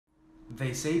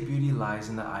They say beauty lies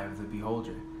in the eye of the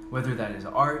beholder. Whether that is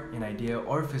art, an idea,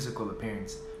 or physical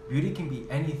appearance, beauty can be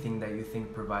anything that you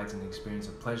think provides an experience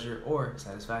of pleasure or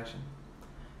satisfaction.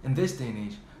 In this day and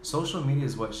age, social media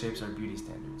is what shapes our beauty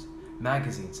standards.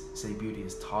 Magazines say beauty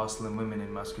is tall, slim women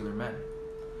and muscular men.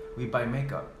 We buy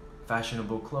makeup,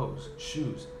 fashionable clothes,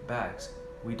 shoes, bags.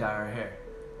 We dye our hair.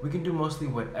 We can do mostly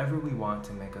whatever we want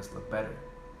to make us look better.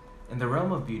 In the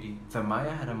realm of beauty, the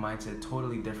Maya had a mindset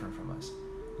totally different from us.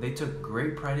 They took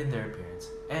great pride in their appearance,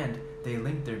 and they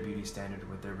linked their beauty standard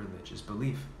with their religious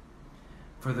belief.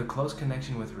 For the close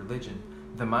connection with religion,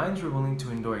 the Mayans were willing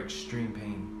to endure extreme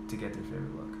pain to get their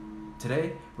favorite look.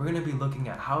 Today, we're going to be looking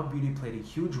at how beauty played a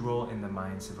huge role in the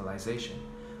Mayan civilization.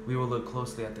 We will look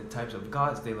closely at the types of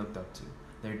gods they looked up to,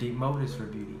 their deep motives for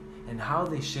beauty, and how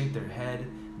they shaped their head,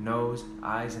 nose,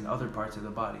 eyes, and other parts of the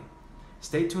body.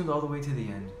 Stay tuned all the way to the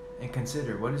end, and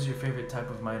consider what is your favorite type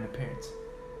of Mayan appearance.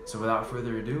 So without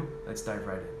further ado, let's dive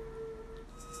right in.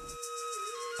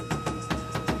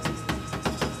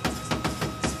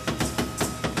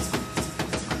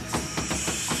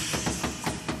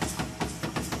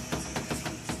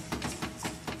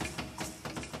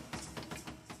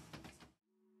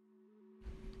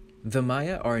 The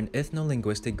Maya are an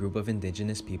ethno-linguistic group of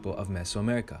indigenous people of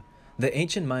Mesoamerica. The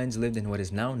ancient Mayans lived in what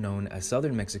is now known as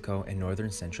southern Mexico and northern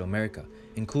Central America,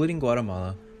 including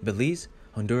Guatemala, Belize,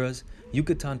 Honduras,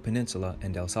 Yucatan Peninsula,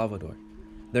 and El Salvador.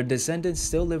 Their descendants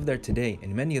still live there today,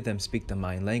 and many of them speak the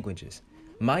Mayan languages.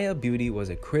 Maya beauty was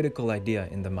a critical idea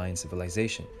in the Mayan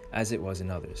civilization, as it was in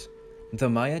others. The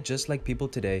Maya, just like people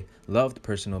today, loved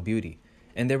personal beauty,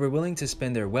 and they were willing to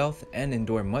spend their wealth and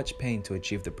endure much pain to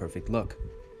achieve the perfect look.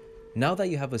 Now that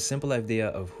you have a simple idea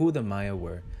of who the Maya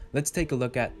were, let's take a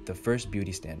look at the first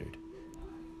beauty standard.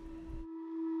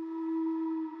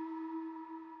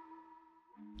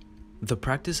 The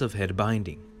practice of head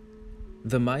binding.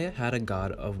 The Maya had a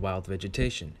god of wild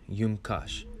vegetation,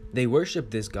 Kash. They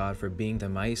worshipped this god for being the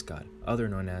maize god, other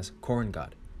known as corn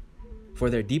god. For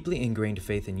their deeply ingrained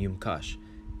faith in Kash,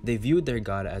 they viewed their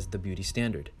god as the beauty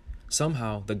standard.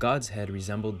 Somehow, the god's head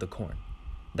resembled the corn.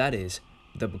 That is,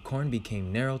 the corn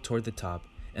became narrow toward the top,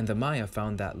 and the Maya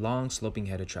found that long, sloping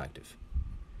head attractive.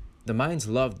 The Mayans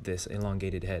loved this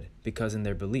elongated head because in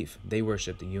their belief, they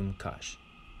worshipped Kash.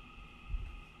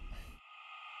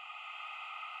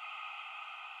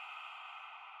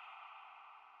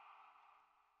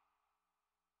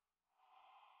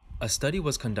 A study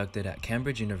was conducted at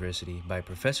Cambridge University by a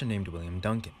professor named William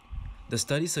Duncan. The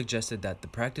study suggested that the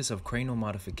practice of cranial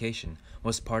modification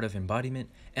was part of embodiment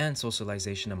and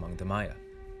socialization among the Maya.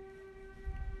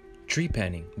 Tree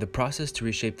panning, the process to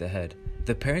reshape the head,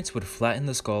 the parents would flatten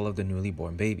the skull of the newly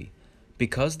born baby.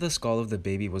 Because the skull of the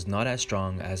baby was not as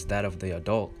strong as that of the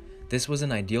adult, this was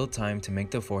an ideal time to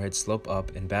make the forehead slope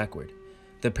up and backward.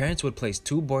 The parents would place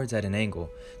two boards at an angle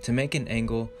to make an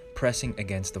angle pressing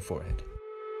against the forehead.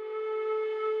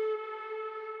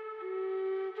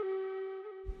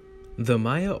 The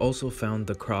Maya also found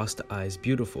the crossed eyes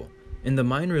beautiful. In the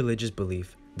Mayan religious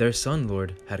belief, their sun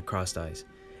lord had crossed eyes.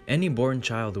 Any born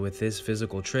child with this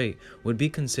physical trait would be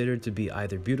considered to be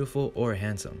either beautiful or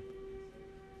handsome.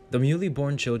 The newly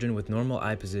born children with normal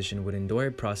eye position would endure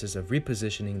a process of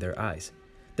repositioning their eyes.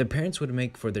 The parents would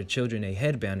make for their children a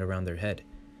headband around their head.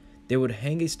 They would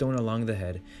hang a stone along the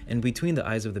head and between the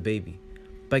eyes of the baby.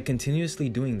 By continuously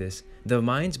doing this, the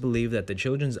Mayans believed that the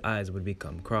children's eyes would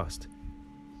become crossed.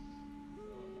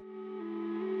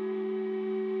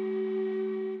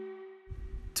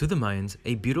 To the Mayans,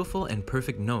 a beautiful and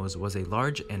perfect nose was a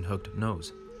large and hooked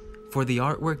nose. For the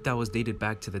artwork that was dated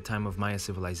back to the time of Maya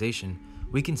civilization,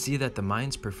 we can see that the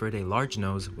Mayans preferred a large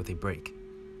nose with a break.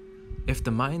 If the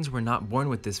Mayans were not born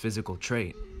with this physical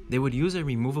trait, they would use a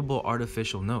removable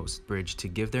artificial nose bridge to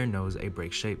give their nose a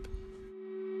break shape.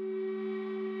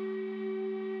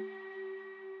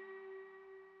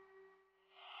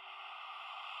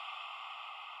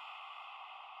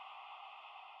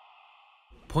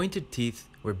 Pointed teeth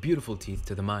were beautiful teeth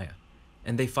to the Maya,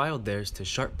 and they filed theirs to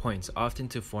sharp points often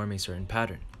to form a certain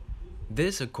pattern.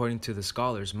 This, according to the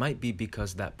scholars, might be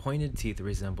because that pointed teeth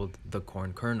resembled the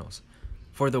corn kernels.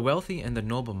 For the wealthy and the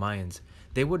noble Mayans,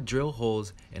 they would drill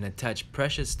holes and attach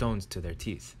precious stones to their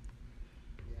teeth.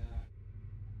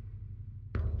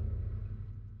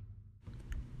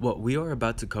 What we are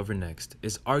about to cover next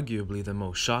is arguably the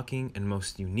most shocking and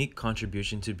most unique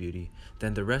contribution to beauty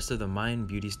than the rest of the Mayan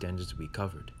beauty standards we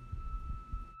covered.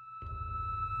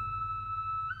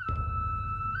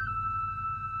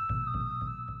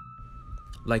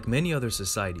 Like many other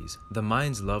societies, the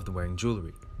Mayans loved wearing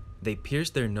jewelry. They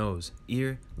pierced their nose,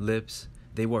 ear, lips,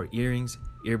 they wore earrings,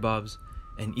 earbobs,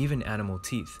 and even animal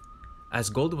teeth. As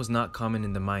gold was not common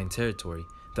in the Mayan territory,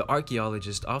 the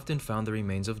archaeologists often found the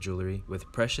remains of jewelry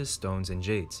with precious stones and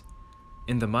jades.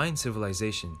 In the Mayan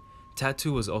civilization,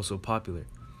 tattoo was also popular,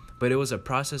 but it was a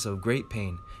process of great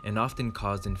pain and often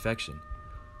caused infection.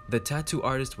 The tattoo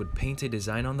artist would paint a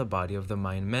design on the body of the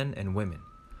Mayan men and women.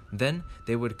 Then,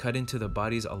 they would cut into the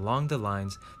bodies along the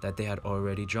lines that they had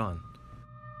already drawn.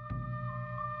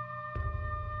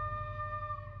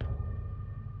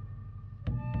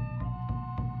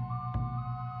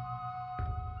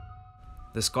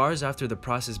 The scars after the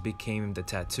process became the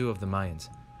tattoo of the Mayans.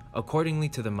 Accordingly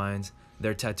to the Mayans,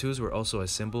 their tattoos were also a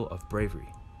symbol of bravery.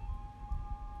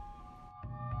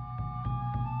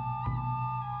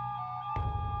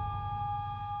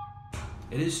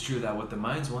 It is true that what the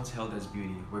Mayans once held as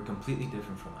beauty were completely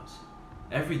different from us.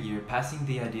 Every year, passing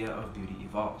the idea of beauty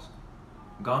evolves.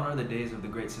 Gone are the days of the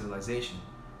great civilization,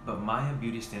 but Maya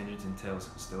beauty standards and tales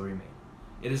still remain.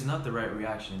 It is not the right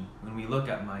reaction when we look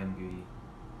at Mayan beauty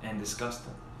and discuss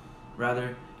them.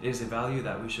 Rather, it is a value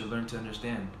that we should learn to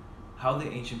understand how the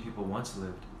ancient people once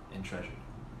lived and treasured.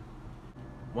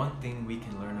 One thing we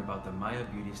can learn about the Maya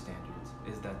beauty standards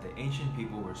is that the ancient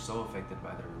people were so affected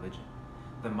by their religion.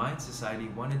 The Mayan society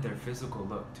wanted their physical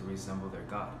look to resemble their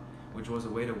god, which was a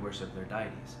way to worship their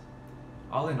deities.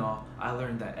 All in all, I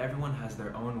learned that everyone has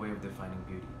their own way of defining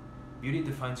beauty. Beauty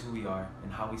defines who we are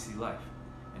and how we see life.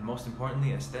 And most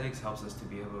importantly, aesthetics helps us to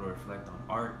be able to reflect on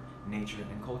art, nature,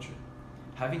 and culture.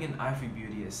 Having an eye for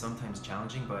beauty is sometimes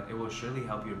challenging, but it will surely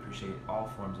help you appreciate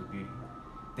all forms of beauty.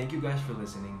 Thank you guys for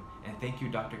listening, and thank you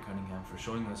Dr. Cunningham for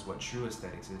showing us what true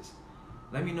aesthetics is.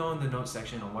 Let me know in the notes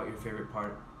section on what your favorite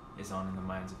part is on in the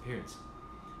Mayan's appearance.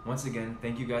 Once again,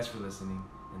 thank you guys for listening,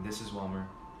 and this is Wilmer,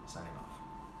 signing off.